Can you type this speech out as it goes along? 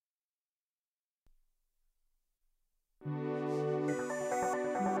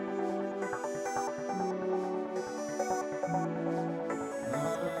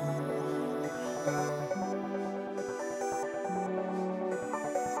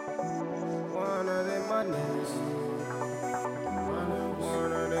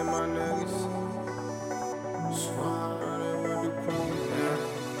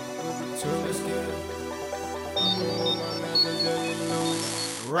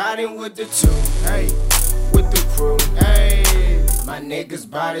Riding with the two, hey, with the crew, hey. My niggas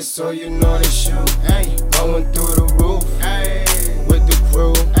body, so you know they shoot, hey. Going through the roof, hey, with the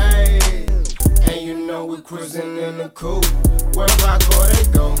crew, hey. And you know we cruising in the coupe. Wherever I go, they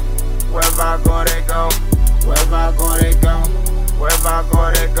go. Wherever I go, they go. Wherever I go, they go. Wherever I go,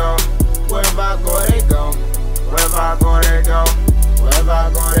 they go. Wherever I go, they go. Wherever I go, they go. Wherever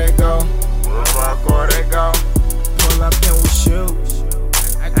I go, they go. Wherever I go, they go. Pull up and we shoot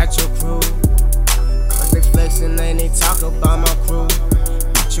at your crew. Cause they flexin' and they talk about my crew.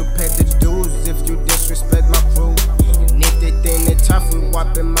 But you pay the dues if you disrespect my crew. And if they think they tough, we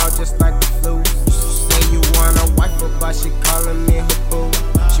wipe them out just like the flu. Say you wanna wife her, but she calling me her boo.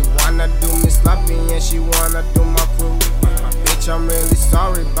 She wanna do me sloppy and she wanna do my crew. Bitch, I'm really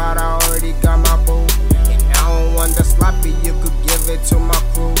sorry, but I already got my boo. And I don't want the sloppy, you could give it to my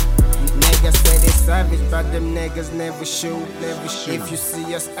crew. Niggas say they savage, but them niggas never shoot, never shoot. If you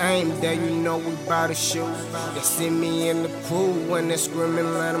see us aim, then you know we bout to shoot. They see me in the crew when they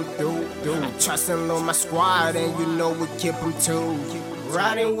screaming, let them through. Trusting on my squad, and you know we keep them too.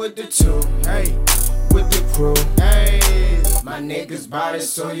 Riding with the two, hey, with the crew, hey. My niggas body,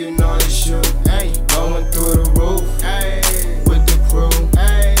 so you know they shoot, hey. Going through the roof, hey, with the crew,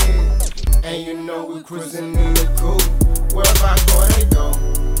 hey. And you know we cruising in the coupe. Wherever I go, they go.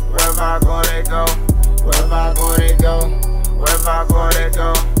 Wherever I go, they go. Wherever I go, they go. Wherever I go, they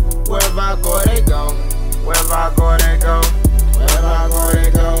go. Wherever I go, they go. Wherever I go, they go. Wherever I go,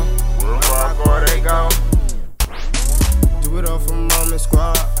 they go. Wherever I go, they go. Do it all for mom and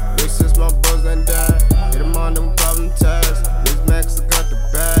squad. This is my bros and dad. Hit them on them problem tags. These Max got the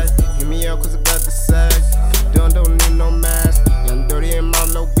bag. Hit me up cause I got the sack. Don't need no mask. Young dirty and my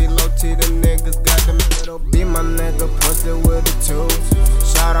low below T. The niggas got them little B. My nigga posted with the tools.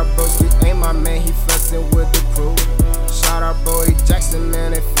 Shout out Broski, ain't my man, he flexin' with the crew. Shout out Brody Jackson,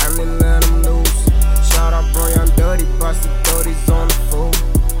 man, they finally let him loose. Shout out Bro Young Dirty, busted 30s on the fool.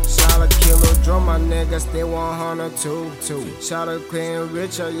 Shout out Kilo Drum, my niggas, they 100 too. Shout out Clean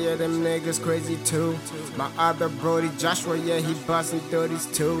Richard, yeah, them niggas crazy too. My other Brody Joshua, yeah, he bustin'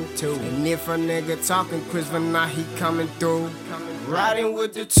 30s too. And if a nigga talking Chris Van Now, he coming through. Riding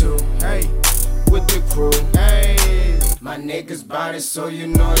with the two, hey, with the crew, hey. My niggas body, so you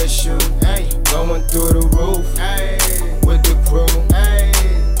know they shoot, hey. Going through the roof, hey, with the crew, hey.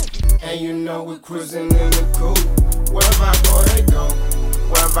 And you know we cruising in the coupe. Wherever I go, they go.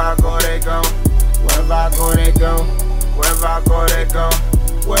 Wherever I go, they go. Wherever I go, they go. Wherever I go, they go.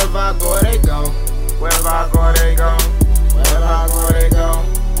 Wherever I go, they go. Wherever I go, they go. Wherever I go, they go.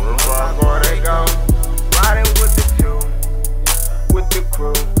 Wherever I go, they go. Riding with the